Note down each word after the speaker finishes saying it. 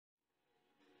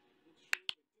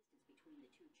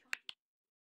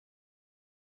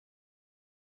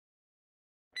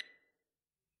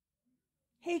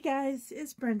Hey guys,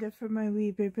 it's Brenda from my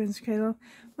wee Reborn's Cradle.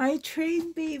 My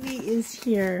trade baby is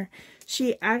here.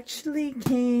 She actually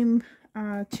came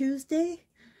Tuesday,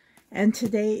 and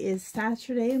today is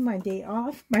Saturday, my day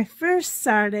off. My first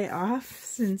Saturday off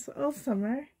since all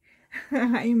summer.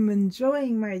 I'm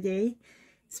enjoying my day.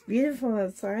 It's beautiful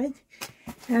outside.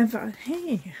 And I thought,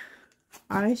 hey,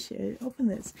 I should open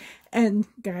this. And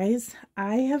guys,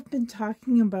 I have been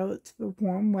talking about the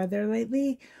warm weather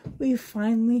lately. We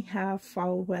finally have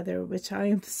fall weather, which I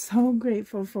am so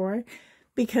grateful for,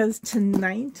 because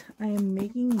tonight I am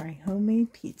making my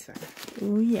homemade pizza.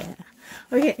 Oh yeah.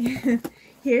 Okay,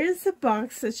 here's the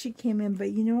box that she came in,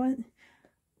 but you know what?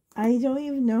 I don't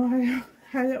even know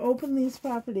how to open these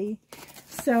properly.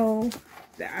 So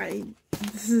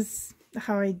this is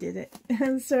how I did it.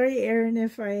 I'm sorry, Erin,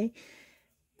 if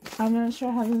I'm not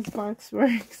sure how this box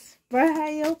works, but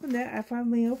I opened it. I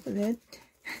finally opened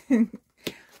it.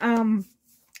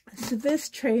 So this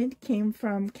trade came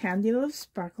from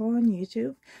Candylovesparkle on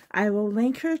YouTube. I will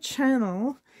link her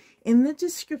channel in the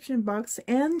description box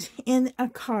and in a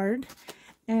card.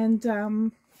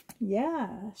 And yeah,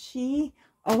 she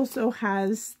also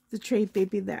has the trade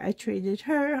baby that I traded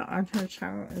her on her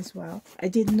channel as well. I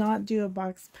did not do a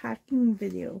box packing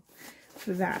video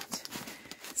for that.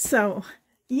 So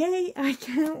yay, I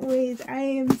can't wait. I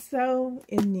am so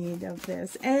in need of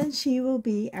this. And she will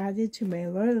be added to my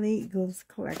Loyal Eagles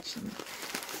collection.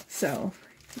 So,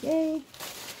 yay.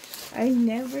 I've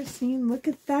never seen, look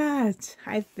at that.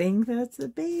 I think that's a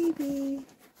baby.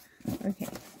 Okay,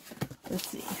 let's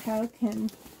see. How can,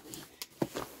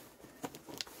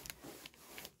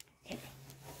 okay.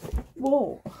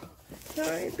 Whoa.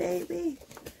 Sorry, baby.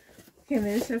 Okay,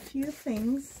 there's a few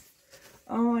things.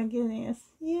 Oh my goodness.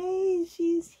 Yay,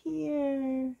 she's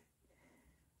here.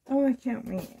 Oh, I can't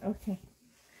wait. Okay.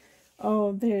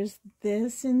 Oh, there's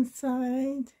this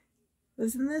inside.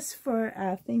 Wasn't this for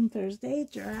Theme Thursday?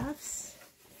 Giraffes?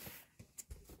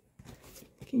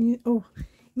 Can you, oh,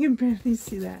 you can barely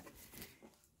see that.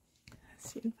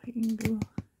 Let's see if I can go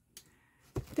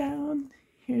down.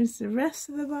 Here's the rest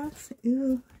of the box.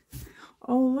 Ooh.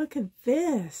 Oh, look at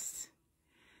this.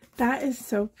 That is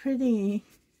so pretty.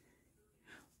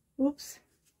 Oops.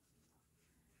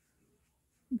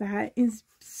 That is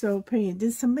so pretty.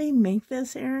 Did somebody make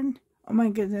this, Erin? Oh my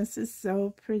goodness, it's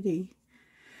so pretty.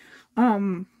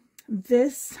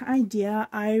 This idea,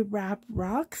 I wrap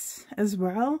rocks as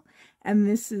well. And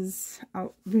this is,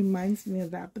 reminds me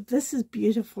of that. But this is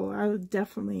beautiful. I would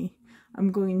definitely,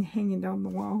 I'm going to hang it on the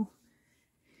wall.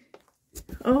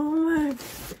 Oh look.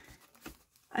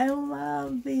 I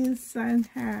love these sun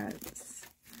hats.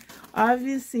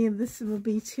 Obviously, this will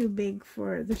be too big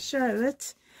for the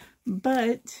Charlotte,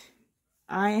 but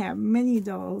I have many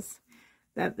dolls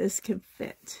that this could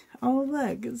fit. Oh,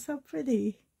 look, it's so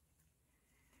pretty.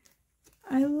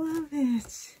 I love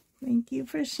it. Thank you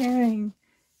for sharing.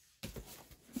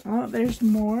 Oh, there's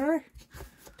more.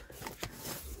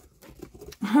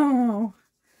 Oh,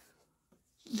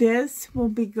 this will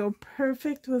go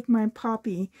perfect with my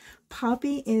Poppy.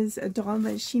 Poppy is a doll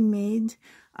that she made,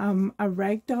 a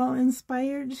ragdoll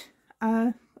inspired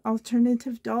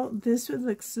alternative doll. This would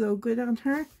look so good on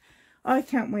her. Oh, I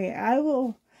can't wait.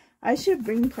 I should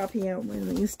bring Poppy out one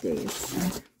of these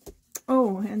days.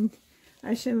 Oh, and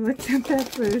I should have looked at that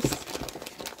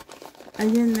first. I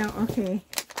didn't know. Okay.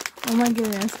 Oh my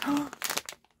goodness. Oh,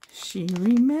 she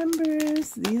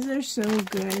remembers. These are so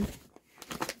good.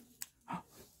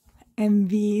 And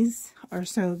these are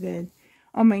so good.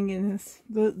 Oh my goodness.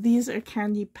 These are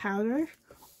candy powder.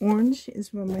 Orange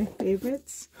is one of my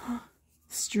favorites.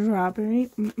 Strawberry.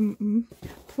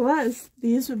 Plus,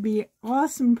 these would be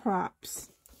awesome props.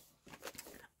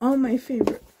 Oh, my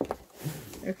favorite.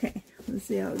 Okay, let's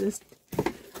see. I'll just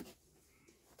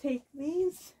take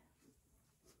these.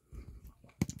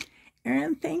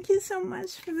 Erin, thank you so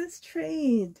much for this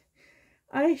trade.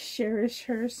 I cherish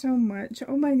her so much.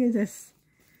 Oh my goodness.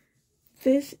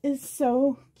 This is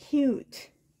so cute.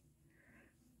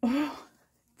 Oh,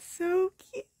 so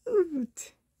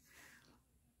cute.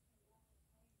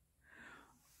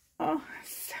 Oh,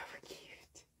 so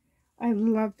cute. I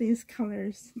love these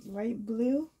colors. Light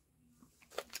blue.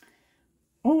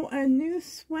 Oh, a new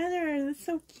sweater. That's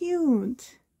so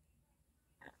cute.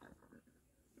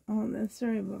 Oh, that's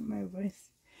sorry about my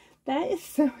voice. That is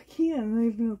so cute. I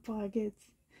love little pockets.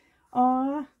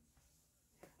 Aw.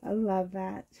 I love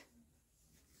that.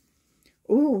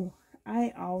 Oh,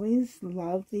 I always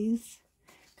love these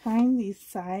these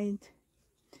side.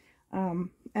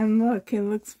 And look, it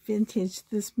looks vintage.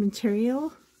 This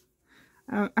material,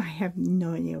 I have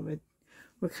no idea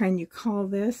what kind you call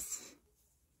this.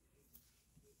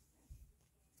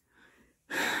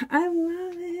 I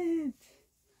love it.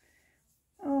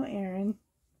 Oh, Erin.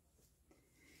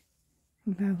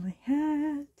 Lovely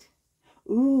hat.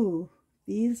 Ooh,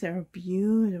 these are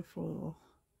beautiful.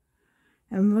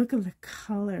 And look at the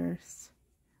colors.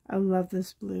 I love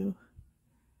this blue.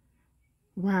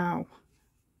 Wow.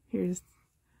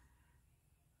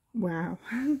 Wow.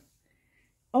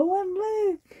 Oh, and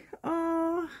look.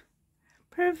 Oh,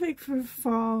 perfect for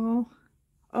fall.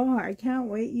 Oh, I can't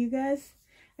wait, you guys.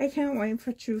 I can't wait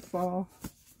for true fall.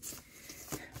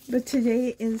 But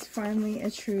today is finally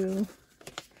a true...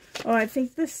 Oh, I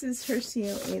think this is her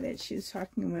COA that she was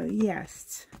talking about.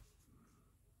 Yes.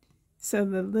 So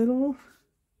the little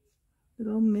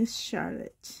Miss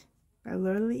Charlotte by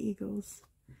Lorelei Eagles.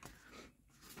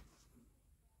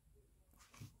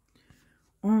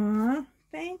 Aw,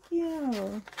 thank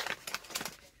you.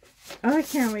 Oh, I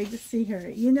can't wait to see her.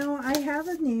 You know, I have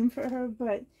a name for her,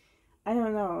 but I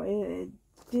don't know. It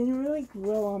didn't really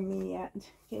grow on me yet.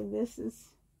 Okay, this is...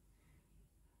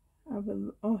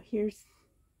 Oh, here's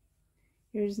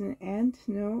an end.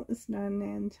 No, it's not an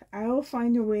end. I will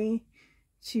find a way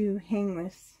to hang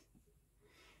this.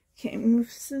 Okay, move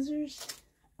scissors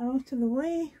out of the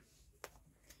way.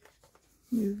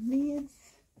 Move these.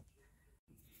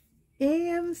 I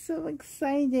am so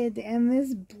excited, and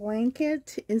this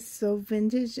blanket is so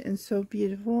vintage and so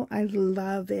beautiful. I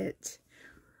love it.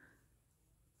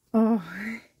 Oh,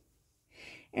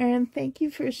 Erin, thank you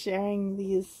for sharing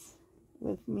these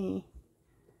with me.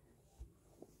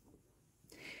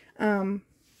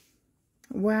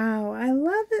 Wow, I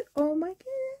love it. Oh my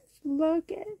goodness,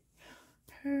 look at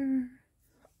her.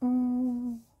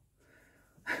 Oh.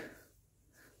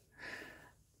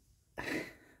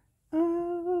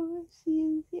 Oh, she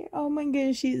is here. Oh my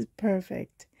goodness, she is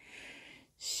perfect.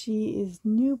 She is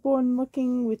newborn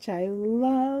looking, which I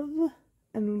love.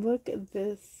 And look at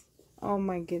this. Oh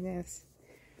my goodness.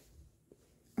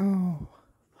 Oh,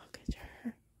 look at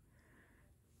her.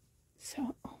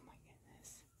 So, oh my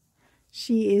goodness.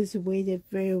 She is weighted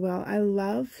very well. I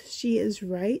love, she is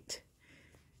right.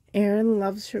 Erin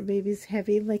loves her babies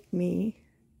heavy like me.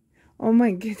 Oh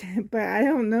my goodness, but I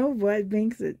don't know what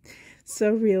makes it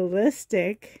so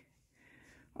realistic.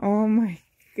 Oh my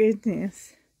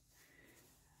goodness.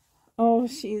 Oh,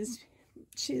 she's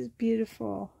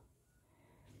beautiful.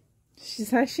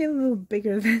 She's actually a little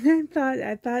bigger than I thought.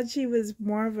 I thought she was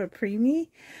more of a preemie,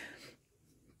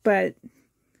 but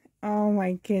oh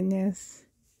my goodness.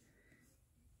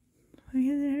 Look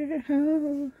at her.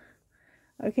 Oh.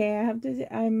 Okay,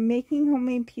 I'm making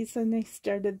homemade pizza and I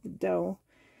started the dough.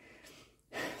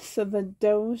 So the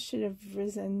dough should have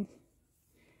risen.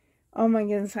 Oh my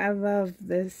goodness, I love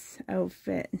this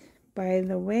outfit. By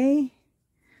the way,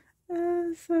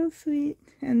 oh, so sweet.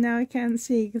 And now I can't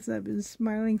see because I've been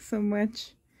smiling so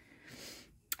much.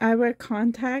 I wear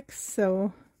contacts,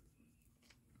 so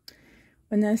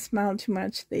when I smile too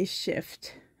much, they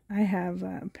shift. I have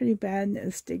pretty bad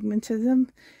astigmatism,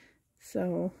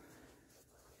 so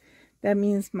that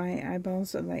means my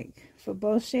eyeballs are like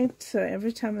football shaped. So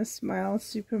every time I smile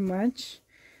super much,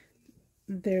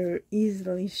 they're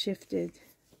easily shifted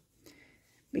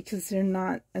because they're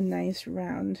not a nice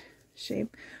round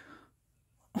shape.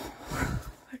 Oh,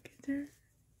 look at her.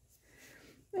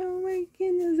 Oh my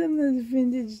goodness, and this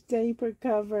vintage diaper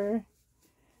cover.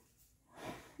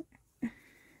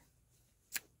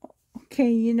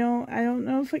 Okay, you know, I don't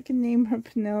know if I can name her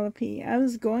Penelope. I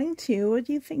was going to. What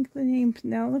do you think of the name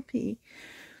Penelope?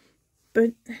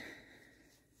 But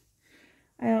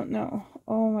I don't know.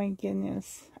 Oh my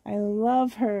goodness. I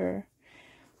love her.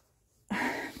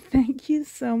 Thank you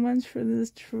so much for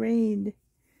this trade.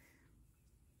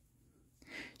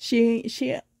 She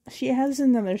has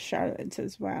another Charlotte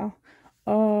as well.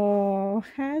 Oh,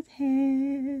 hat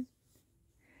head.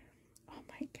 Oh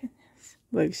my goodness.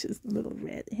 Look, she's a little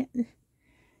redhead.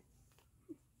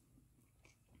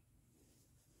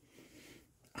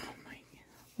 Oh my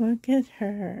goodness. Look at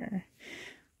her.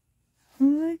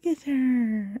 Look at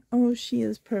her. Oh, she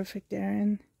is perfect,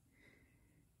 Erin.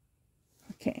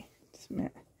 Okay, just a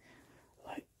minute.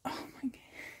 Look. Oh my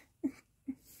god.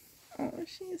 Oh,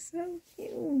 she's so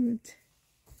cute.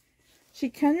 She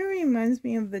kind of reminds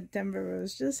me of the Denver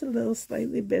Rose, just a little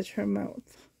slightly bit her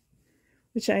mouth,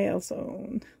 which I also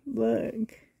own.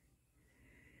 Look.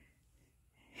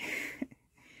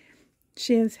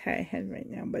 She has high head right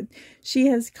now, but she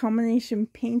has combination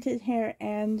painted hair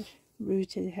and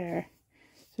rooted hair.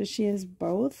 So she has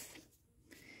both.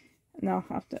 And I'll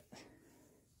have to...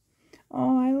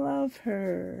 Oh, I love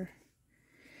her.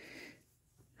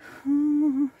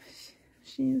 Oh,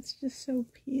 she is just so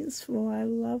peaceful. I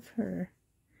love her.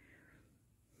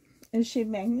 Is she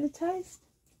magnetized?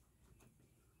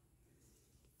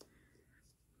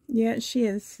 Yeah, she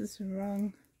is. This is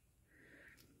wrong.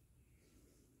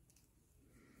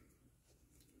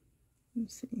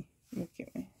 Let's see.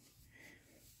 Okay.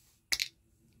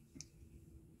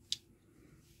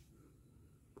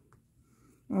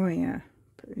 Oh yeah,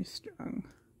 pretty strong.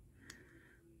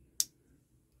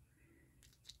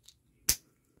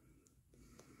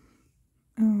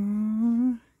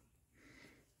 Oh.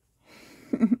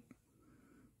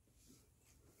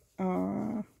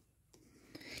 Oh.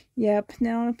 Yeah,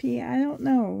 Penelope, I don't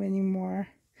know anymore.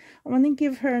 I want to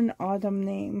give her an autumn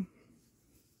name.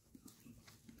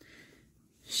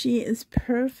 She is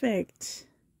perfect.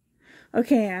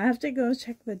 Okay, I have to go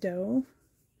check the dough.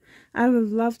 I would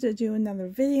love to do another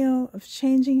video of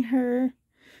changing her.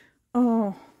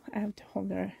 Oh, I have to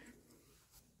hold her.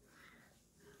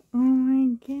 Oh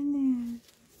my goodness.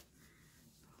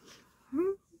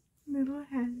 Little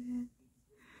head.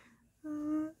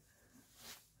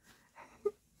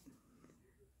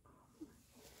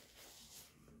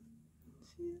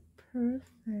 She's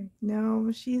perfect.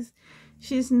 No, she's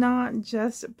not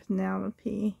just a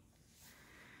Penelope.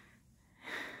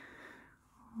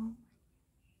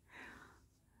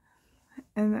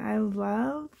 And I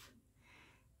love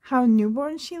how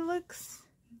newborn she looks.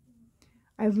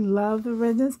 I love the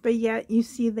redness, but yet you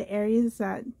see the areas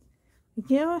that,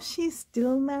 you know, she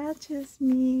still matches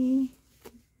me.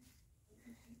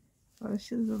 Oh,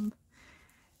 she's a...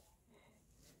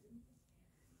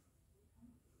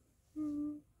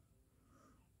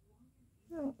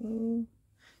 Oh.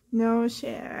 No,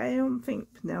 I don't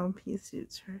think Penelope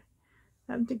suits her.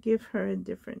 I have to give her a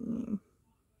different name.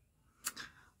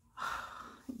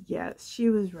 Yes, she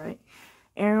was right.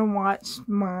 Erin watched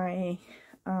my,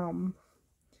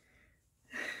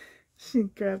 she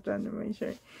grabbed under my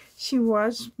shirt. She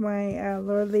watched my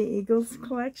Lordly Eagles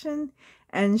collection,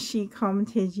 and she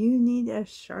commented, "You need a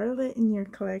Charlotte in your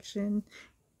collection."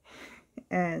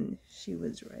 And she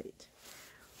was right.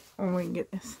 Oh my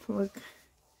goodness, look.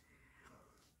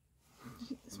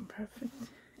 She's perfect.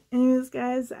 Anyways,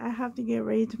 guys, I have to get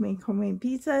ready to make homemade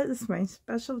pizza. It's my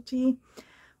specialty.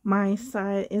 My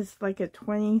side is like a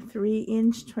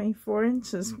 23-inch,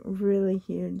 24-inch. It's really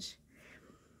huge.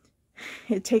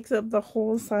 It takes up the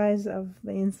whole size of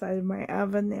the inside of my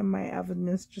oven, and my oven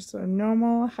is just a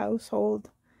normal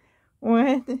household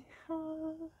one.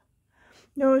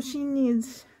 No, she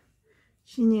needs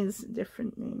a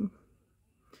different name.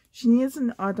 She needs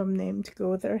an autumn name to go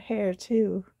with her hair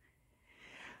too.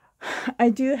 I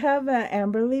do have an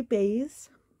Amberly Bays.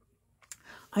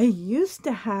 I used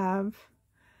to have,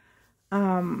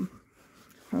 oh,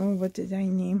 what did I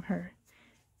name her?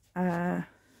 I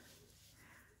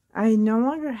no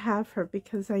longer have her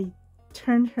because I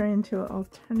turned her into an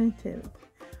alternative.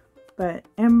 But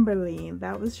Amberly,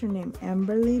 that was her name.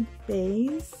 Amberly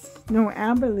Bays? No,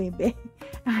 Amberly Bays.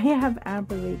 I have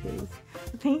Amberly Bays.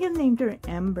 I think I named her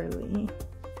Amberly.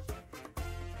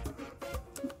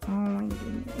 Oh my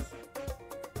goodness.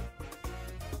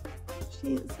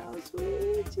 She is so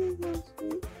sweet. She's so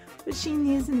sweet. But she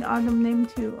needs an autumn name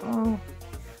too. Oh,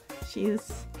 she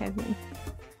is heavy.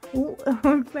 Oh,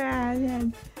 look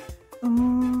bad.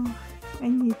 Oh, I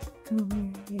need to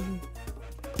comb your hair.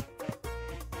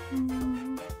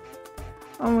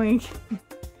 Oh my god.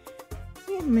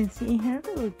 You have messy hair,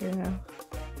 little girl.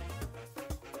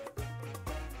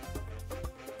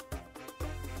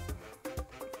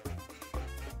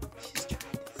 She's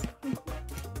trying this one.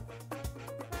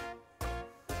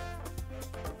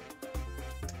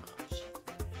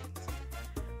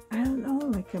 I don't know,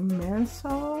 like a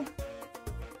Marisol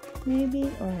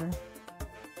maybe, or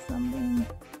something.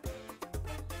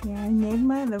 Yeah, I named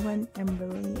my other one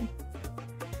Emberly.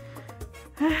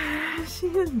 She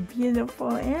is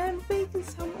beautiful. Erin, thank you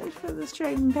so much for this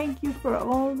trade, and thank you for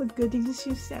all the goodies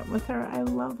you sent with her. I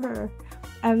love her.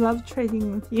 I love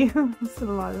trading with you. It's a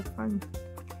lot of fun.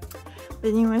 But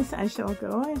anyways, I shall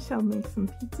go. I shall make some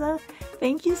pizza.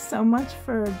 Thank you so much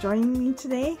for joining me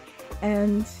today,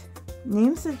 and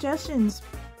name suggestions,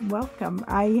 welcome.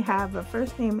 I have a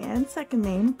first name and second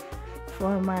name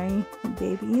for my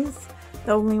babies.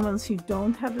 The only ones who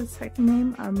don't have a second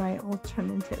name are my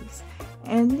alternatives.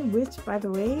 And which, by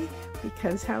the way,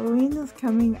 because Halloween is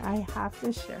coming, I have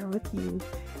to share with you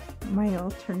my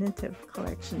alternative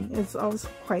collection. It's also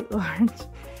quite large.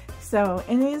 So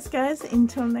anyways, guys,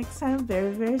 until next time, very,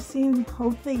 very soon,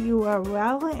 hope that you are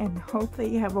well and hope that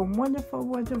you have a wonderful,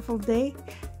 wonderful day.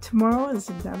 Tomorrow is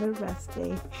another rest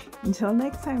day. Until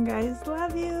next time, guys,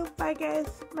 love you. Bye,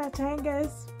 guys. My time,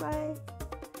 guys. Bye.